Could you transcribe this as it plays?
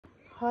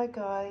Hi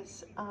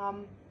guys,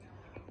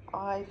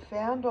 I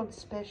found on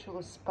special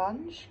a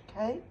sponge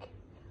cake,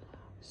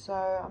 so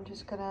I'm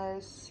just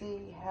gonna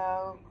see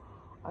how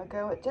I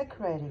go at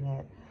decorating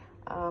it.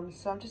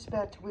 So I'm just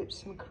about to whip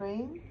some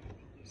cream.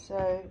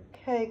 So,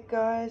 okay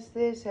guys,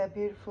 there's our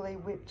beautifully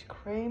whipped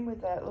cream with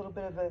that little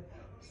bit of a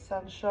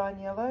sunshine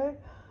yellow.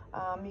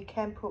 You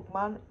can put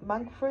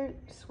monk fruit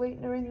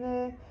sweetener in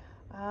there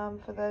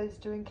for those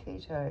doing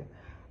keto.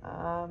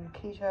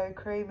 Keto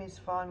cream is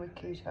fine with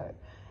keto.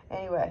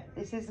 Anyway,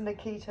 this isn't a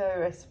keto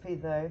recipe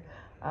though.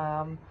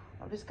 I'm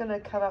just going to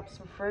cut up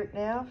some fruit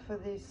now for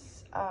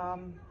this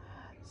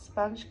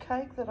sponge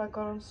cake that I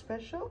got on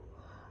special.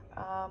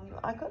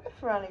 I got it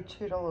for only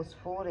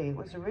 $2.40. It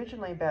was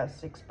originally about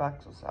 $6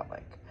 or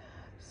something.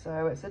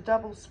 So it's a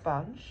double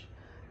sponge.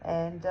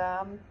 And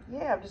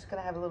yeah, I'm just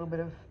going to have a little bit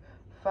of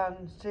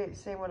fun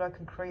seeing what I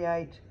can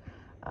create.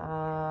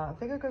 I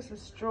think I've got some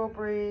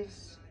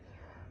strawberries.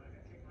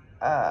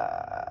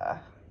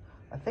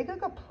 I think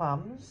I've got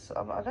plums.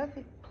 I don't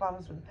think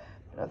plums,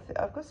 but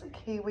I've got some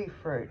kiwi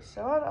fruit.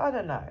 So I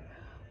don't know.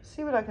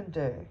 See what I can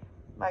do.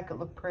 Make it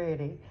look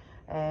pretty.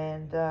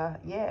 And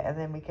yeah, and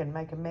then we can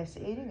make a mess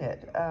eating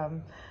it.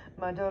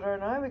 My daughter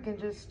and I, we can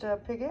just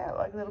pick out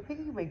like little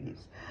piggy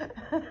wiggies.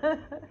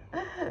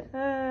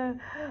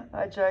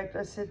 I joked,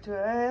 I said to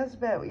her, hey, how's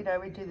about,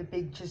 we do the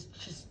big,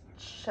 just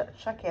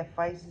chuck our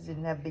faces in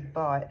and have a big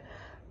bite.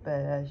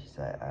 But she's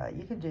like,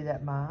 you can do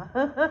that, Ma.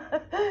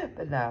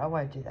 But no, I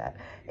won't do that.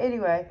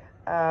 Anyway,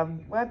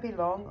 won't be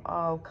long.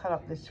 I'll cut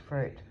up this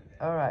fruit.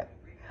 All right.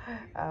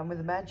 With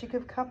the magic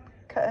of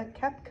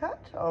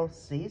CapCut, I'll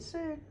see you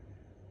soon.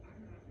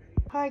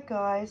 Hi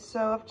guys.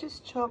 So I've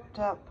just chopped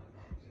up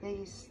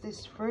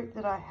this fruit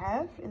that I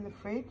have in the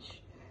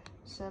fridge.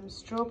 Some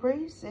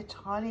strawberries. They're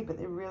tiny, but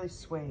they're really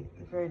sweet.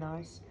 They're very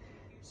nice.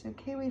 Some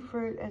kiwi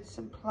fruit and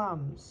some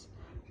plums.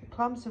 The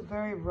plums are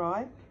very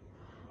ripe.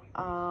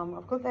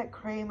 I've got that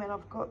cream and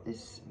I've got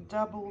this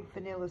double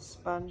vanilla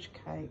sponge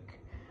cake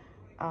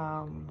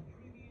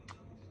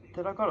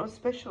that I got on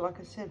special, like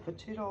I said, for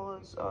 $2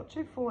 or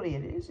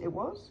 $2.40 it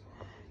was.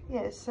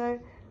 Yeah, so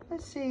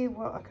let's see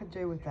what I can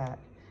do with that.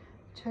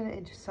 Turn it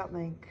into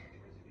something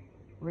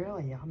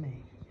really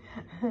yummy.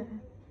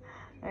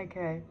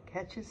 Okay,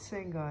 catch you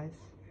soon, guys.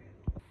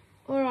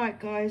 All right,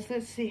 guys,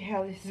 let's see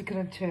how this is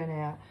going to turn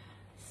out.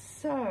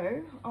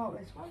 So, oh,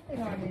 there's one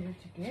thing I needed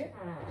to get.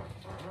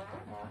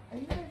 Are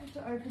you able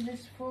to open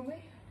this for me?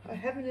 I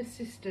have an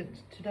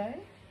assistant today.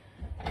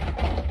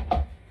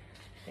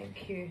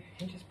 Thank you.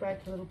 And just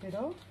break a little bit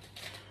off.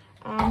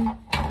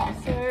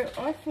 So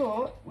I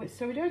thought,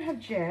 so we don't have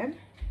jam,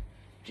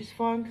 which is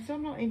fine because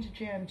I'm not into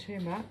jam too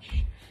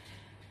much.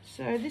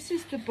 So this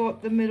is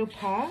the middle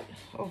part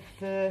of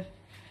the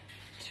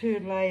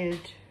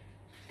two-layered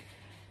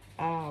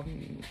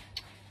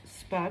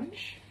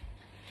sponge.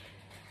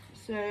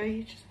 So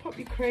you just pop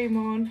your cream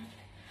on.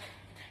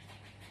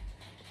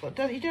 Well,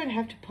 you don't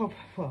have to pop,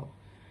 well,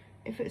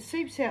 if it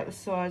seeps out the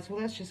sides,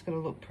 well, that's just going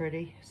to look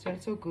pretty. So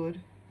it's all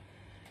good.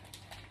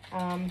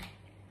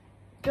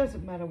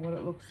 Doesn't matter what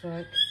it looks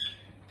like,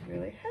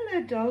 really.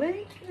 Hello,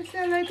 Dolly. Can I say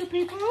hello to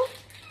people?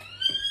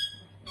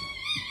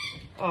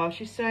 Oh,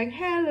 she's saying,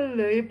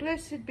 hallelujah,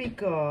 blessed be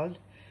God.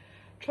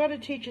 Try to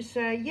teach her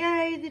say,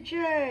 yay, the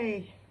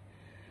J.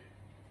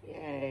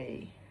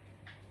 Yay.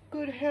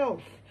 Good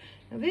health.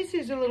 Now this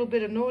is a little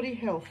bit of naughty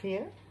health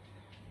here,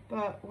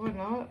 but why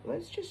not?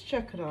 Let's just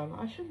chuck it on.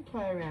 I shouldn't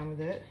play around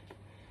with it.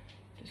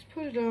 Just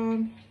put it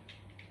on.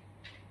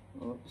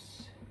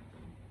 Oops.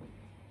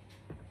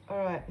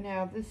 Alright,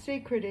 now the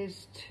secret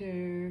is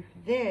to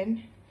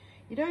then,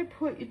 you don't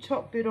put your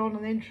top bit on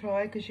and then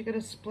try because you're going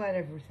to splat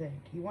everything.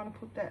 You want to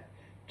put that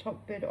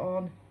top bit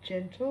on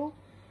gentle.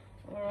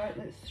 Alright,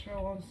 let's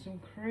throw on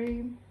some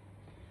cream.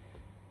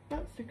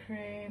 That's the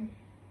cream.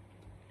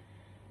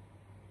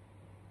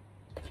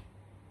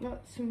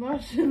 Lots and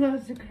lots and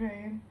lots of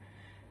cream.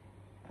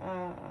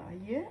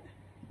 Yeah.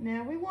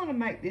 Now we want to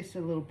make this a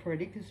little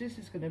pretty because this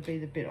is going to be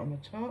the bit on the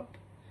top.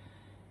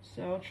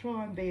 So I'll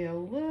try and be a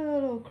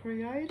little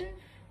creative.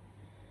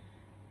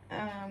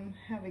 How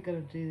are we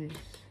going to do this?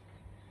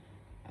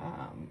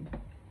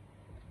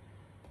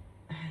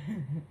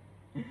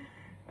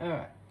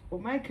 Alright.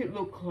 We'll make it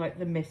look like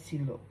the messy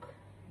look.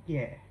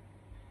 Yeah.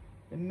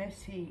 The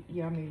messy,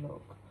 yummy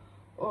look.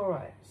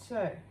 Alright,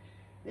 so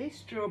these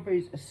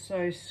strawberries are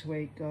so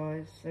sweet,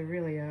 guys. They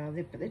really are.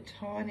 But they're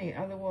tiny.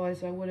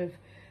 Otherwise, I would have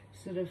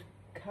sort of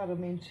cut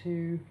them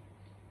into,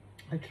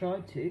 I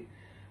tried to,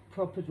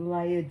 proper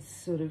layered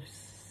sort of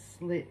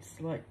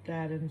slits like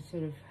that and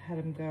sort of had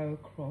them go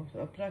across.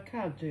 But I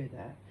can't do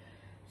that.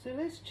 So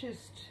let's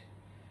just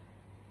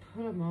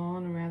put them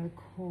on around the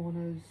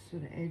corners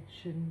and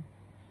edge, and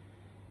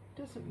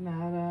it doesn't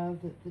matter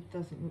that it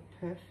doesn't look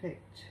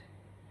perfect,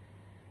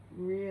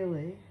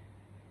 really.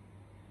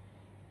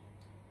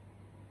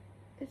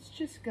 It's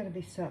just going to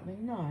be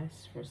something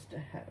nice for us to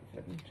have.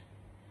 And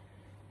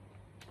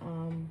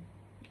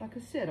like I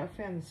said, I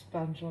found the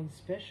sponge on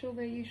special.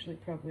 They're usually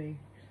probably,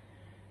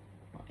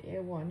 oh yeah,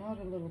 why not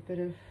a little bit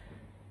of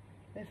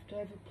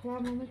leftover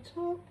plum on the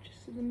top,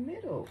 just in the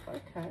middle.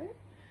 Okay.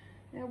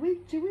 Now,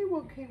 do we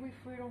want kiwi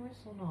fruit on this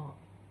or not?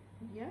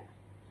 Yeah?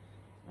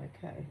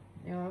 Okay.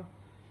 Now,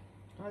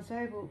 I was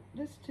able,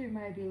 let's do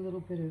maybe a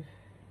little bit of,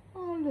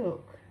 oh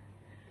look.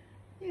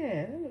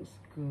 Yeah, that looks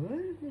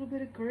good. A little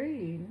bit of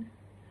green.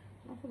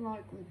 Nothing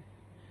like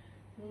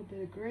a little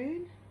bit of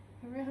green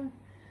around.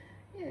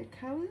 Yeah,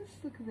 colours.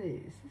 Look at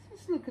these.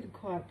 This is looking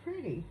quite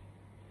pretty.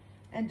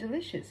 And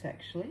delicious,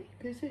 actually.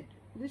 Because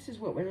this is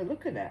what we're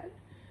looking at.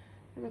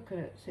 We're looking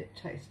at it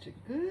tasted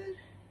good.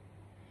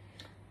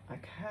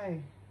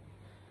 Okay.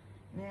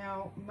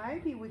 Now,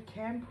 maybe we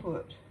can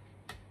put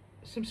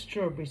some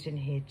strawberries in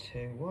here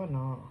too. Why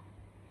not?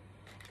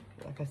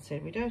 Like I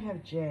said, we don't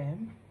have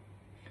jam.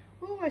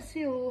 Oh, I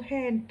see a little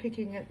hand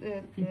picking at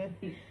the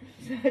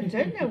so I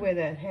don't know where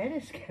that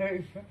hand is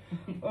going from.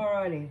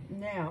 Alrighty,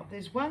 now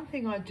there's one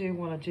thing I do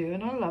want to do,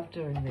 and I love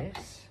doing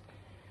this.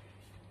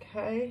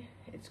 Okay,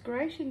 it's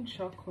grating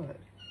chocolate.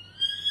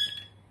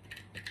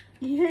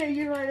 Yeah,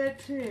 you like that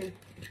too.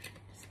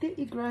 Just get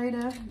your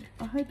grater.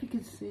 I hope you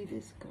can see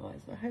this,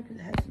 guys. I hope it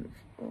hasn't.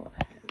 Oh,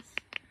 it has.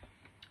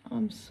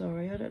 I'm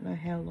sorry, I don't know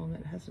how long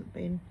it hasn't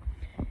been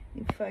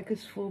in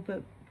focus for,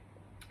 but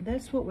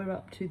that's what we're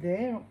up to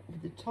there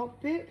with the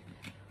top bit.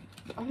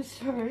 I'm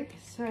sorry.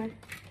 So,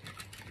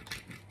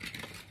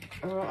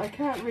 all right, I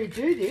can't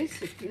redo this.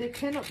 There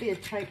cannot be a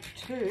take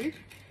 2.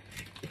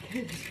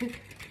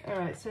 All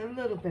right, so a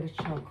little bit of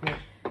chocolate.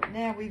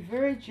 Now we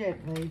very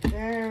gently,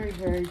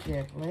 very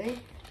gently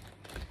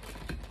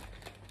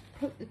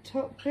put the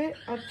top bit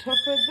on top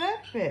of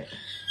that bit.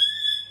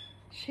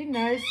 She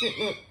knows that.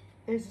 Look,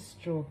 there's a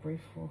strawberry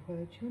for her.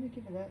 Do you want to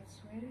give her that,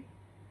 sweetie?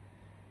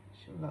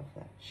 She'll love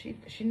that.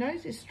 She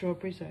knows there's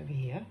strawberries over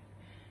here.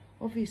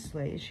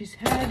 Obviously, she's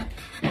had,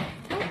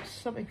 oops,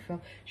 something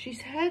fell.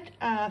 She's had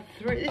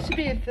 3, this would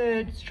be a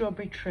 3rd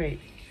strawberry treat.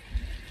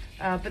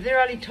 But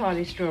they're only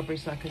tiny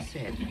strawberries, like I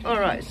said. All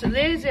right, so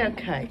there's our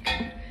cake.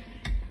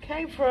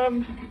 Came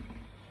from,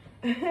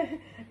 okay,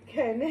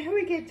 now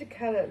we get to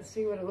cut it and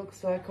see what it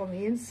looks like on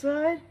the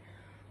inside.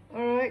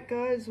 All right,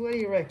 guys, what do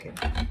you reckon?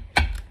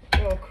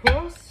 Go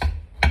across.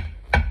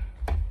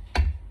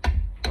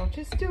 I'll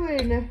just do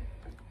it in a,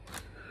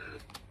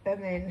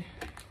 and then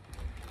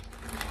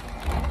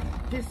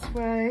this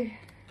way.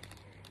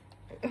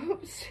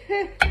 Oops.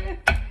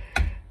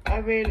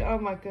 I mean, oh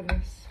my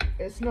goodness.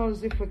 It's not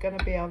as if we're going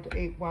to be able to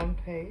eat one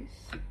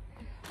piece.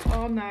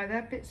 Oh no,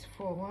 that bit's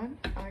fallen.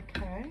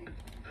 Okay.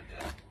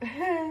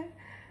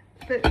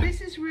 But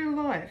this is real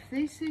life.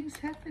 These things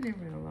happen in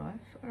real life.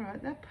 All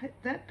right,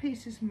 that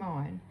piece is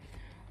mine.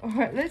 All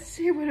right, let's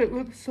see what it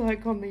looks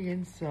like on the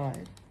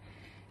inside.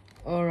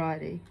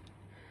 Alrighty.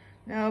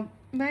 Now,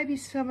 maybe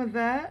some of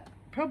that.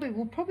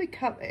 We'll probably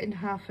cut it in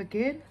half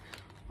again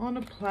on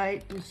a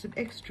plate with some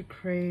extra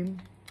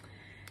cream.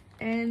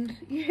 And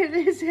yeah,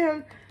 there's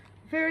our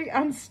very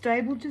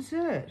unstable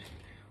dessert.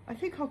 I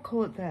think I'll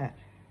call it that.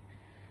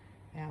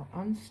 Our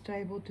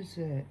unstable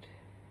dessert.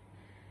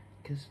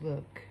 Because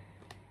look,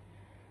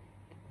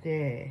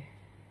 there.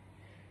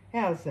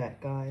 How's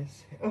that,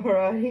 guys?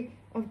 Alrighty,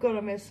 I've got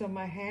a mess on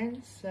my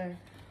hands, so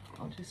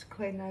I'll just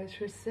clean those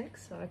for a sec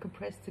so I can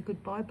press the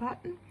goodbye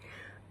button.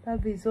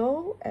 Love yous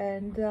all,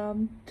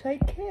 and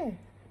take care.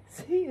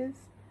 See yous.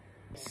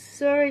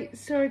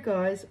 Sorry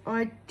guys,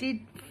 I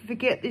did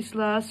forget this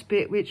last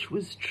bit, which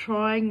was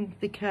trying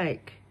the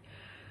cake.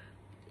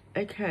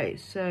 Okay,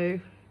 so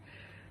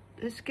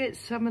let's get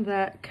some of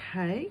that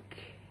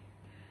cake.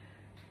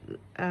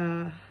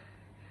 A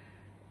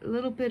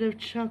little bit of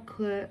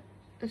chocolate,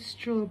 a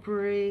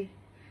strawberry,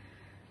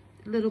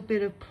 a little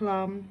bit of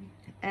plum,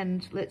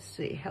 and let's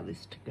see how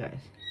this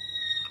goes.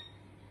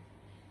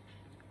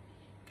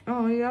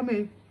 Oh,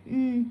 yummy.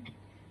 And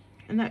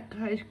that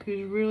cake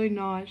is really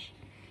nice.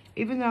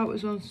 Even though it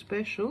was on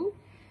special,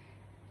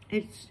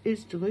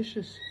 it's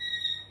delicious.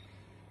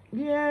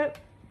 Yeah.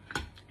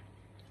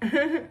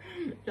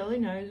 Dolly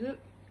knows it.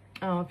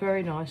 Oh,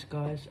 very nice,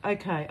 guys.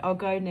 Okay, I'll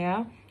go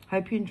now.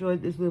 Hope you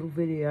enjoyed this little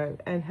video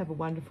and have a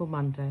wonderful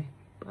Monday.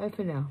 Bye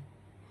for now.